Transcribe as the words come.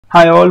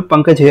Hi all,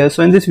 Pankaj here.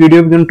 So in this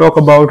video we're going to talk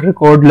about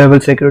record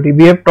level security.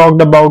 We have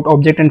talked about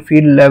object and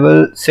field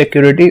level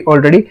security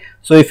already.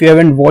 So if you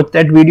haven't watched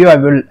that video, I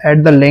will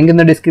add the link in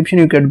the description.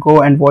 You can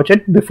go and watch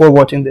it before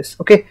watching this.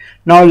 Okay.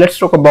 Now let's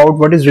talk about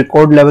what is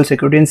record level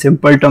security in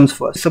simple terms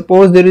first.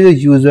 Suppose there is a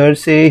user,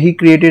 say he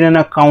created an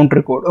account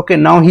record. Okay.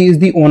 Now he is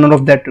the owner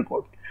of that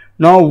record.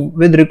 Now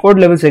with record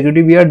level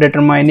security, we are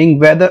determining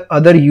whether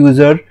other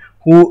user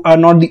who are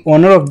not the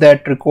owner of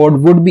that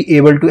record would be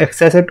able to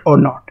access it or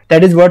not.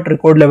 That is what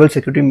record level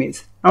security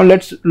means. Now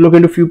let's look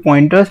into a few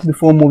pointers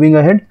before moving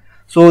ahead.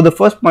 So the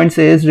first point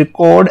says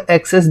record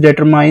access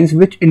determines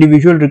which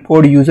individual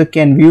record user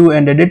can view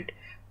and edit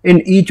in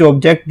each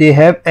object they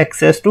have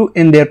access to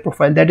in their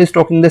profile. That is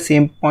talking the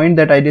same point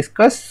that I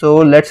discussed. So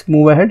let's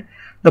move ahead.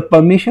 The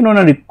permission on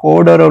a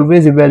record are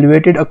always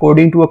evaluated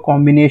according to a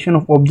combination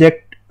of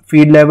object,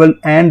 field level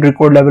and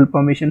record level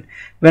permission.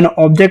 When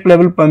object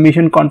level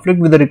permission conflict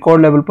with the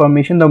record level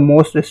permission, the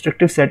most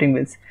restrictive setting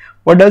wins.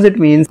 What does it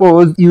mean?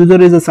 Suppose user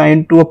is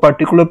assigned to a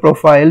particular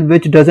profile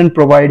which doesn't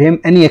provide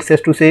him any access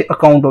to, say,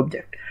 account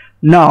object.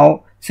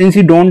 Now since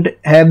you don't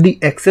have the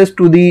access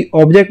to the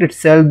object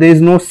itself, there is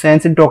no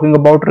sense in talking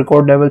about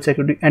record level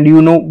security, and you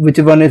know which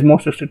one is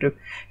most restrictive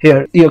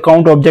here. The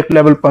account object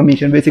level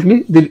permission,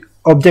 basically the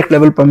object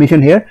level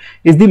permission here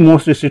is the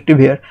most restrictive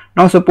here.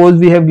 Now suppose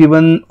we have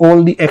given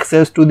all the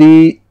access to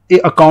the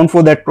account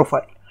for that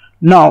profile.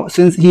 Now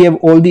since he have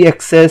all the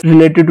access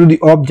related to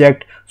the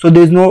object, so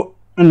there is no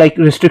like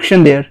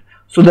restriction there.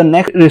 So the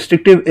next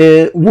restrictive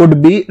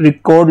would be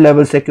record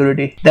level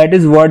security. That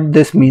is what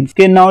this means.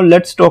 Okay, now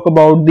let's talk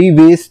about the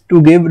ways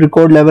to give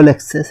record level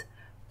access.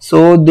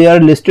 So they are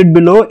listed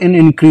below in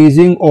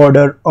increasing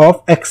order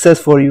of access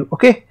for you.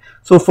 Okay,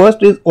 so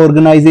first is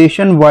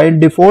organization wide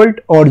default,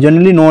 or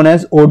generally known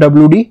as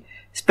OWD.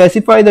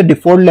 Specify the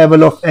default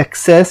level of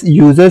access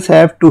users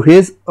have to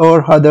his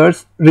or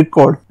others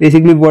record.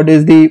 Basically what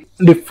is the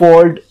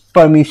default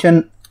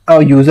permission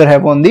a user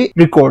have on the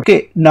record.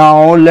 Okay,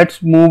 now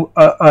let's move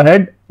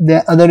ahead.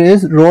 The other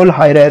is role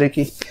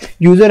hierarchy.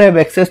 User have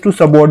access to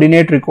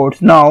subordinate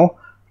records. Now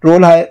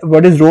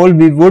what is role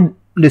we would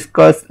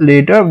discuss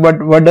later,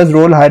 but what does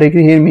role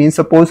hierarchy here mean?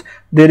 Suppose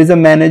there is a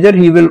manager,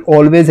 he will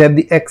always have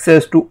the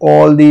access to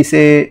all the,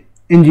 say,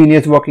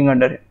 engineers working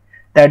under him.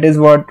 That is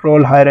what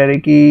role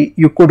hierarchy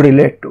you could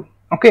relate to.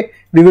 Okay,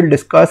 we will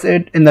discuss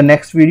it in the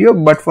next video,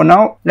 but for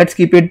now let's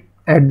keep it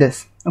at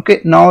this. Okay,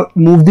 now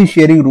move the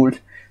sharing rules.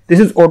 This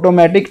is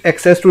automatic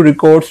access to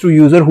records to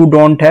user who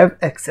don't have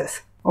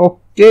access.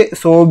 Okay,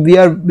 so we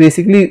are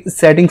basically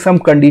setting some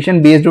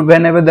condition based on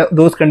whenever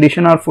those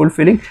conditions are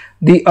fulfilling,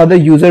 the other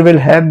user will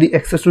have the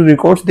access to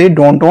records they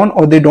don't own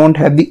or they don't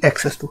have the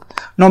access to.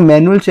 Now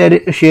manual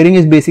sharing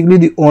is basically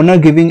the owner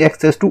giving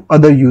access to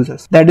other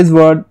users. That is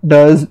what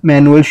does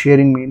manual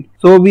sharing mean.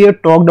 So we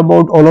have talked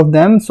about all of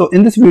them. So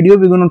in this video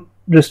we're going to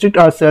restrict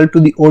ourselves to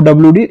the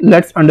OWD.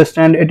 Let's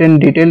understand it in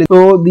detail.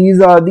 So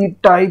these are the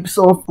types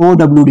of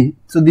OWD.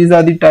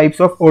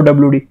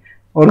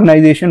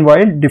 Organization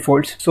wide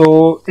defaults.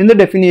 So in the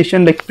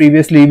definition, like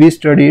previously we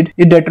studied,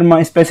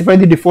 it specify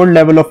the default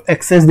level of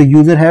access the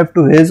user have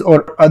to his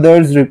or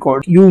others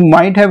record. You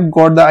might have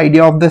got the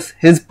idea of this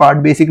his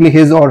part, basically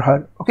his or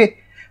her. Okay,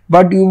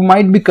 but you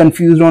might be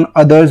confused on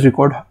others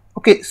record.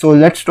 Okay, so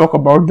let's talk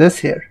about this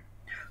here.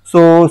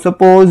 So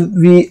suppose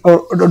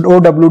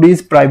OWD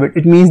is private.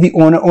 It means the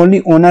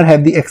only owner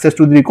have the access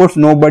to the records,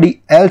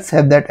 nobody else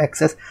have that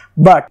access.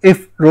 But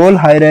if role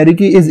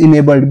hierarchy is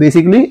enabled,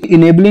 basically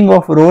enabling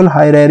of role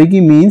hierarchy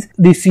means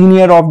the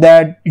senior of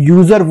that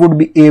user would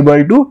be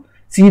able to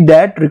see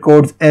that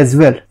records as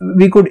well.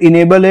 We could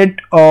enable it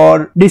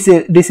or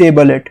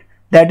disable it.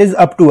 That is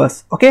up to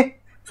us. Okay,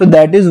 so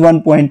that is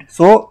one point.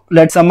 So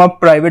let's sum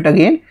up private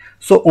again.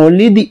 So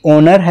only the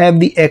owner have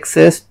the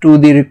access to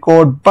the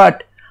record,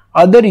 but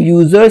other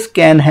users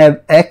can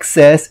have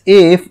access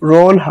if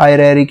role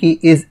hierarchy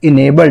is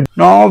enabled.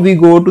 Now we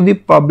go to the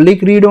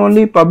public read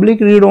only. Public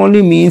read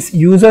only means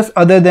users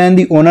other than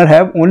the owner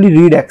have only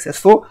read access.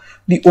 So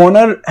the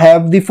owner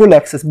have the full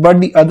access,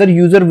 but the other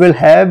user will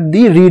have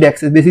the read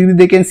access. Basically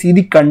they can see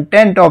the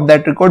content of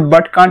that record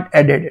but can't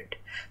edit it.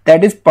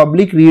 That is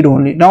public read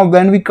only. Now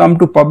when we come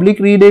to public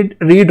read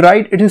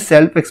write, it is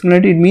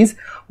self-explanatory. It means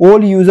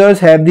all users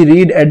have the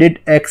read edit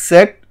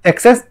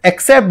access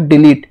except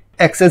delete.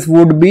 Access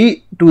would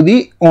be to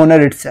the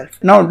owner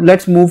itself. Now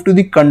let's move to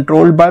the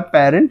control by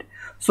parent.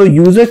 So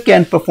user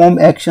can perform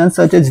actions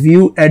such as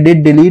view,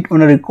 edit, delete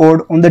on a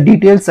record on the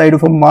detailed side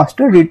of a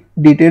master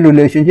detail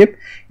relationship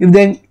if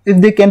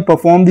they can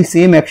perform the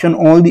same action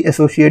on all the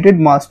associated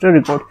master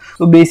record.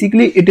 So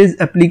basically it is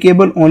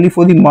applicable only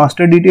for the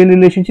master detail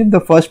relationship.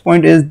 The first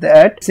point is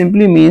that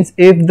simply means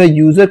if the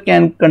user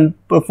can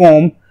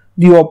perform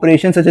the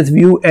operations such as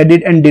view,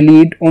 edit and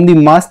delete on the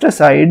master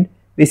side,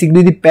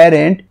 basically the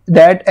parent,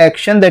 that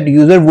action that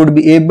user would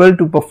be able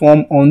to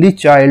perform on the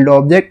child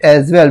object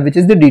as well, which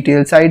is the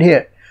detail side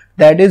here.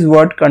 That is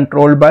what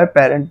controlled by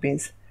parent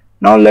means.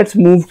 Now let's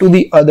move to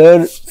the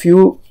other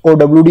few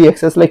OWD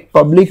access like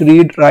public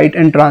read, write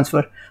and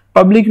transfer.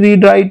 Public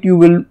read write, you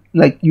will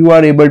you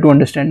are able to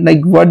understand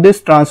what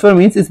this transfer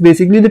means. Is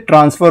basically the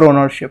transfer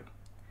ownership.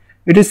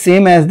 It is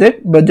same as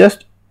that, but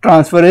just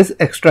transfer is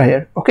extra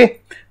here. Okay,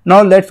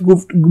 now let's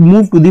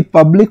move to the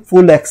public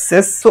full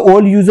access. So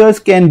all users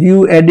can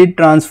view, edit,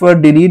 transfer,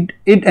 delete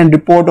it, and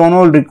report on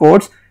all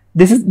records.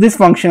 This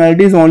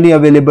functionality is only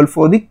available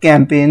for the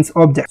campaigns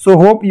object. So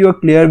hope you are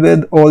clear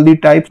with all the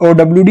types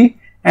OWD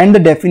and the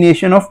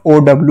definition of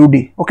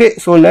OWD. Okay,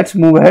 so let's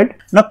move ahead.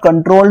 Now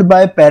controlled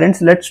by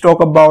parents, let's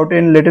talk about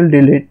in little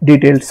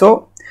detail.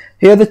 So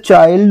here the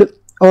child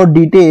or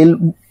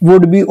detail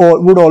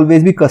would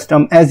always be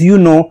custom. As you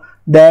know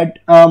that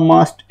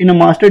in a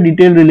master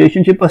detail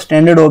relationship, a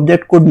standard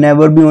object could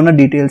never be on a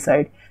detail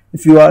side.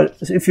 If you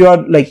are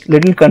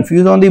little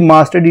confused on the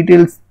master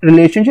details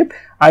relationship,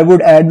 I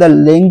would add the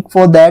link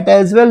for that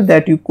as well,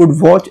 that you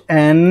could watch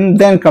and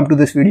then come to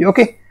this video.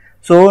 Okay,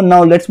 so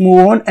now let's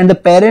move on. And the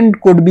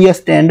parent could be a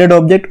standard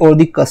object or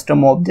the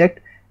custom object.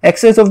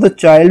 Access of the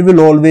child will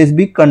always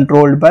be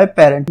controlled by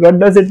parent. What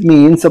does it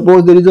mean?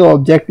 Suppose there is an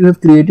object, you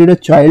have created a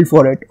child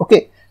for it.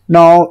 Okay,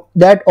 now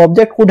that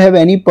object could have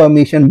any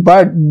permission,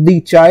 but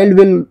the child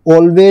will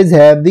always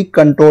have the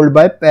controlled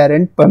by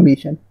parent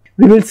permission.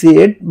 We will see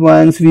it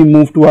once we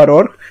move to our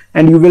org,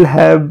 and you will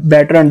have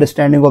better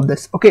understanding of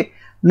this. Okay,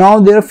 now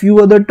there are few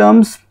other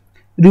terms,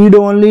 read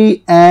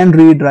only and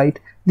read write.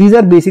 These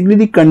are basically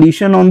the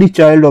condition on the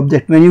child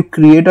object. When you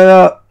create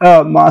a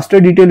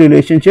master detail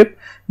relationship,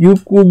 you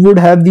would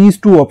have these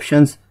two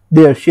options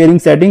there: sharing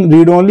setting,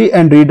 read only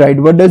and read write.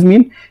 What does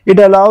mean? It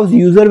allows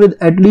user with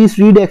at least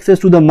read access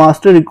to the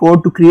master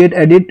record to create,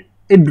 edit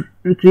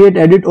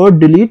or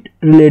delete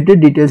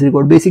related details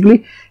record.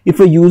 Basically,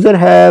 if a user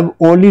have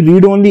only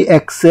read only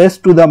access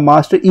to the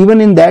master, even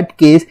in that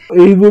case,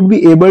 he would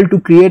be able to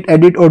create,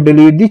 edit or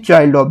delete the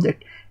child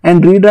object.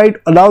 And read write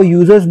allow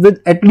users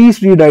with at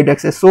least read write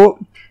access. So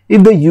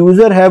if the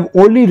user have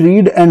only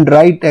read and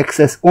write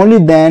access,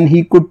 only then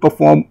he could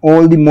perform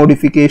all the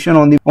modification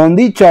on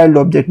the child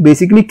object,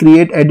 basically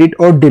create, edit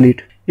or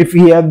delete, if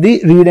he have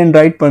the read and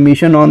write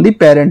permission on the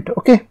parent.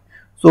 Okay,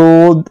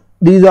 so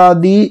these are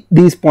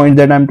these points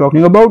that I'm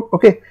talking about.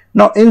 Okay,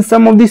 now in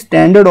some of the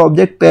standard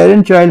object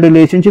parent child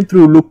relationship,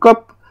 through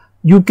lookup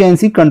you can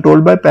see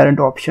controlled by parent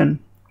option.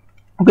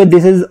 Okay,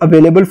 this is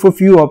available for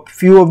few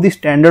of the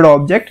standard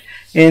object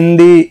in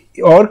the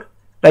org.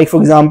 Like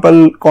for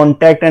example,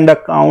 contact and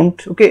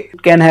account. Okay,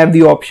 it can have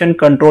the option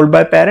controlled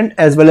by parent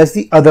as well as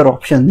the other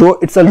option, though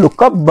it's a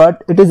lookup,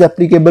 but it is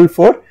applicable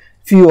for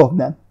few of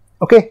them.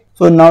 Okay,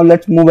 so now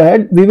let's move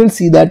ahead. We will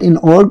see that in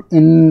org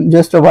in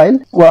just a while.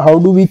 Well, how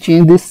do we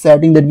change this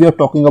setting that we are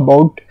talking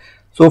about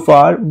so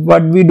far?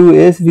 What we do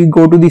is we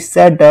go to the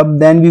setup,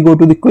 then we go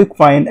to the quick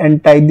find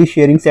and type the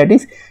sharing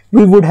settings.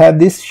 We would have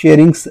this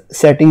sharing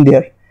setting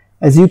there.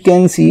 As you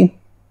can see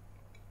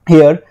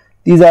here,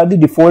 these are the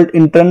default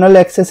internal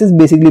accesses,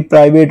 basically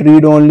private,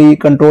 read only,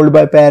 controlled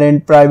by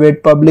parent,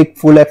 private, public,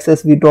 full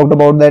access. We talked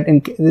about that,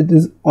 and it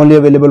is only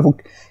available for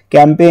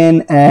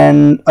campaign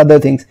and other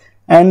things.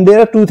 And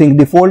there are two things: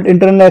 default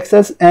internal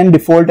access and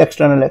default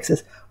external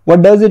access.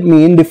 What does it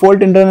mean?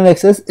 Default internal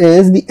access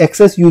is the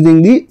access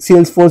using the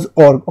Salesforce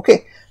org.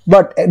 Okay,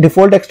 but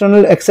default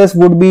external access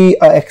would be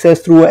access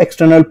through an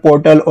external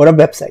portal or a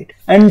website.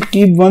 And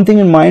keep one thing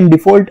in mind: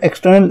 default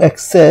external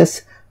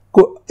access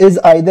is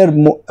either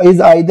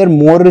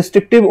more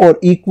restrictive or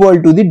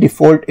equal to the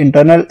default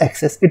internal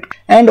access.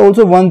 And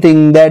also one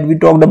thing that we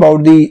talked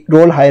about, the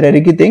role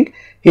hierarchy thing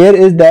here,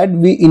 is that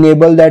we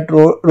enable that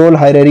role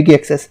hierarchy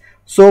access.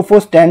 So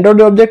for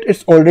standard object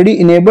it's already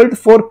enabled.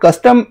 For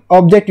custom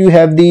object you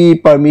have the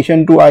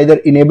permission to either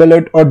enable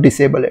it or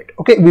disable it.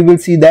 Okay, we will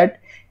see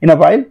that in a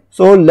while.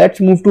 So let's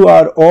move to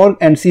our org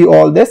and see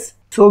all this.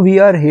 So we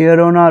are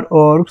here on our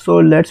org, so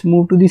let's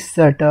move to the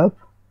setup.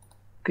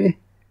 Okay,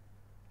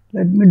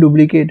 let me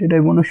duplicate it.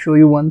 I want to show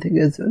you one thing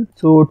as well.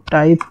 So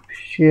type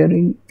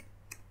sharing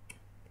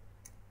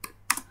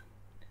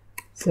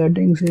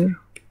settings here.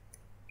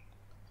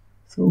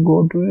 So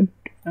go to it,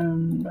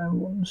 and I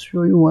want to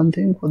show you one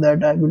thing. For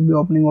that I will be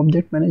opening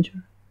object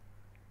manager.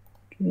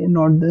 Okay,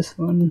 not this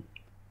one.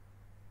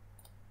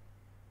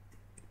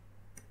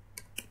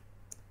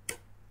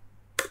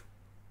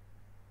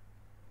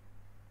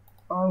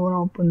 I want to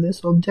open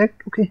this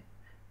object. Okay,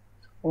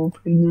 of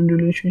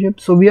relationship.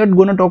 So we are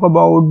going to talk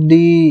about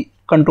the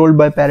controlled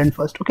by parent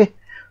first. Okay,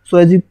 so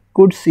as you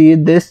could see,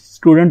 this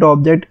student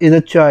object is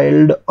a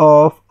child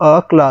of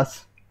a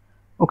class.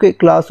 Okay,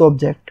 class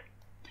object.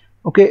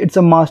 Okay, it's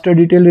a master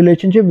detail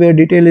relationship where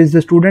detail is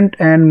the student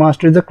and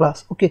master is the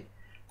class. Okay,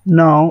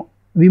 now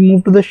we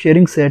move to the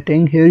sharing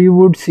setting. Here you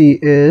would see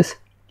is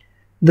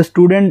the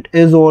student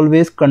is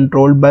always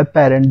controlled by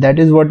parent. That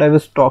is what I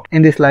was talking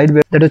in the slide,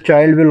 where that a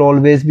child will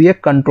always be a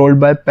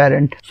controlled by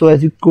parent. So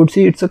as you could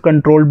see, it's a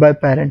controlled by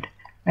parent.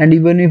 And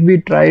even if we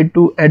try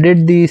to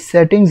edit the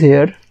settings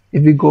here,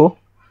 if we go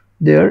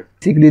there,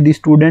 basically the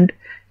student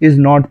is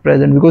not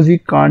present because we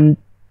can't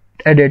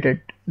edit it.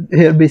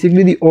 Here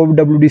basically the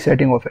OWD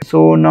setting of it.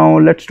 So now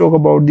let's talk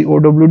about the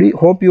OWD.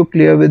 Hope you're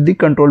clear with the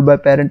controlled by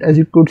parent. As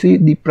you could see,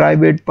 the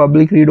private,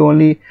 public, read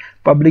only,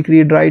 public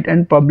read write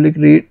and public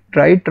read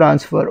write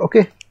transfer.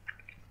 Okay,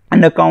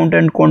 and account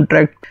and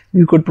contract,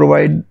 you could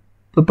provide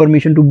the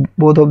permission to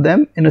both of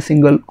them in a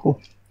single go.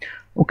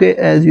 Okay,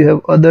 as you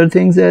have other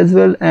things as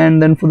well.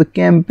 And then for the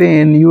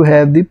campaign, you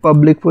have the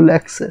public full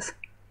access.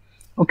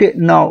 Okay,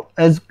 now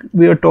as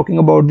we are talking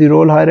about the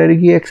role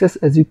hierarchy access,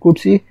 as you could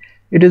see,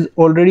 it is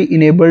already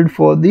enabled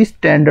for the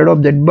standard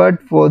object,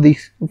 but for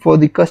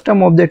the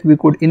custom object we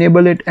could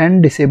enable it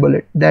and disable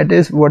it. That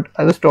is what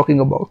I was talking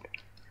about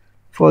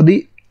for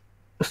the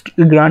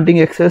granting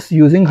access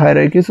using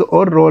hierarchies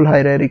or role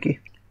hierarchy.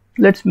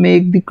 Let's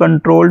make the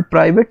control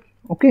private.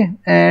 Okay,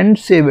 and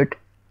save it.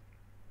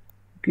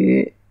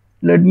 Okay,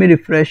 let me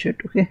refresh it.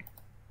 Okay,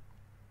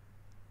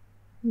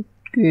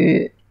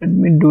 let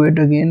me do it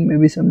again.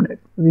 Maybe some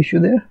network issue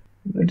there,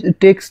 but it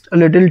takes a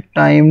little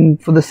time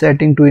for the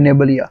setting to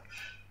enable. Yeah,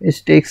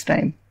 it takes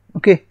time.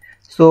 Okay,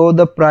 so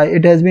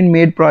it has been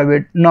made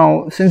private.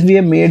 Now since we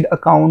have made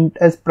account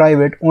as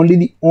private, only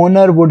the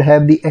owner would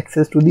have the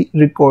access to the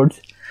records.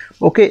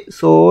 Okay,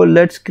 so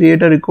let's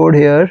create a record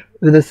here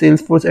with a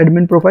Salesforce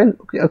admin profile.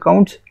 Okay,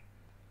 accounts,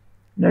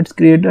 let's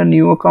create a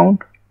new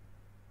account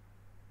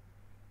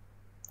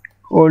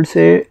called,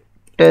 say,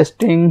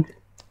 testing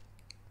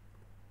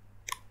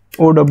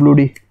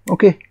OWD.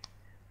 Okay,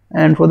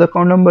 and for the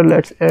account number,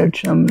 let's add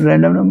some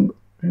random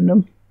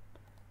number,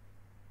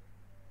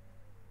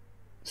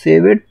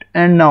 save it.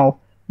 And now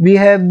we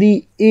have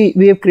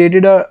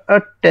created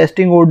a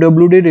testing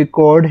OWD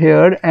record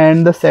here,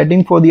 and the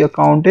setting for the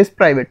account is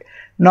private.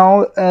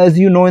 Now, as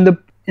you know, in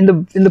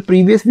the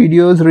previous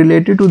videos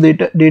related to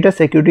data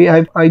security,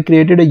 I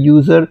created a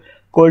user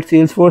called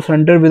Salesforce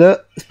Hunter with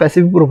a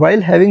specific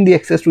profile having the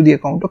access to the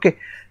account. Okay,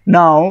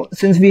 now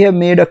since we have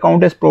made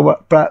account as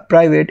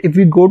private, if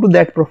we go to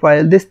that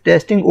profile, this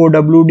testing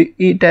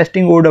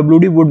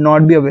OWD would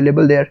not be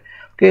available there.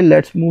 Okay,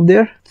 let's move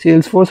there,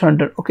 Salesforce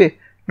Hunter. Okay,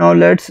 now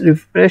let's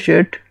refresh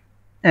it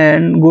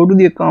and go to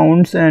the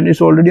accounts, and it's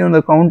already on the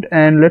account.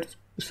 And let's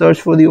search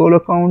for the all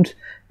accounts.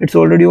 It's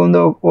already on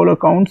the all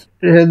accounts.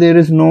 There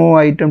is no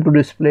item to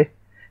display.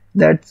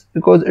 That's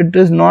because it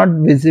is not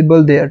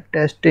visible there,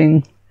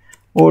 testing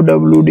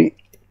OWD,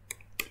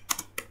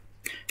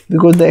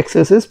 because the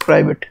access is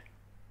private.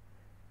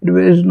 It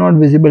is not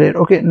visible here.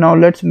 Okay, now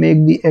let's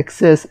make the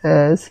access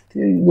as,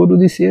 go to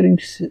the sharing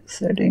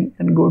setting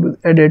and go to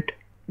edit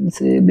and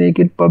say make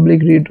it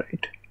public read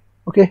write.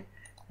 Okay,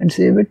 and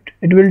save it.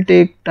 It will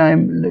take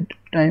time.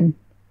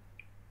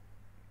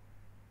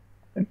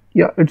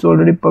 Yeah, it's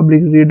already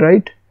public read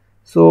write.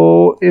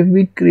 So if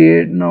we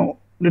create, now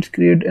let's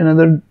create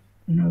another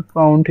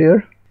account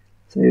here,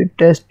 say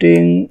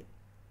testing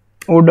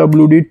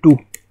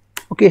OWD2.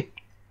 Okay,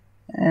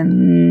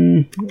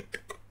 and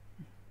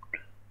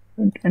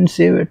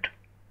save it.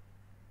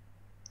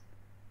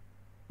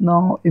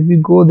 Now if we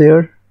go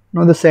there,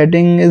 now the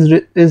setting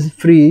is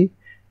free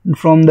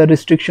from the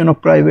restriction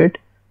of private.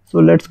 So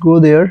let's go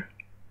there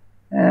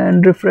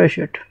and refresh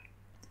it.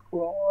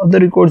 Other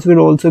records will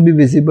also be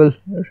visible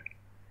here.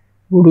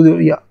 Go to the,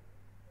 yeah,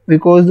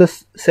 because the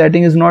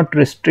setting is not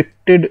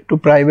restricted to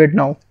private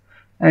now,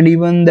 and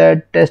even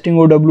that testing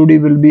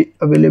OWD will be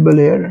available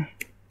here.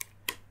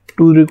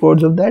 2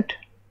 records of that,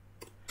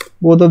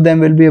 both of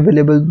them will be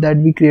available that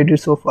we created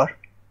so far.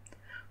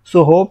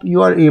 So hope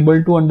you are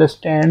able to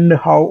understand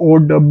how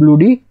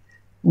OWD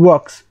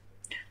works.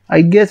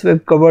 I guess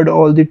we've covered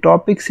all the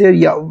topics here.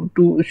 Yeah,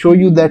 to show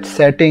you that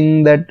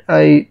setting that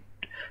I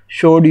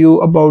showed you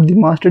about the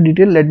master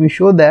detail, let me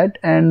show that,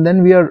 and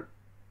then we are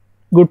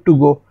good to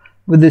go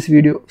with this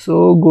video.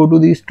 So go to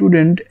the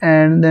student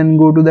and then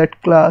go to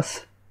that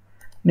class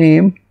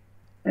name,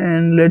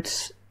 and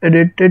let's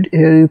edit it.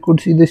 Here you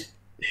could see this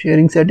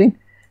sharing setting.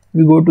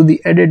 We go to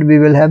the edit, we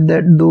will have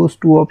those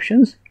 2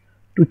 options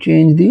to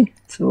change the,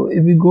 so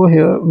if we go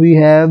here, we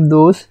have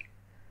those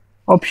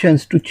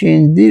options to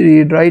change the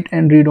read write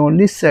and read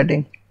only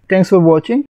setting. Thanks for watching.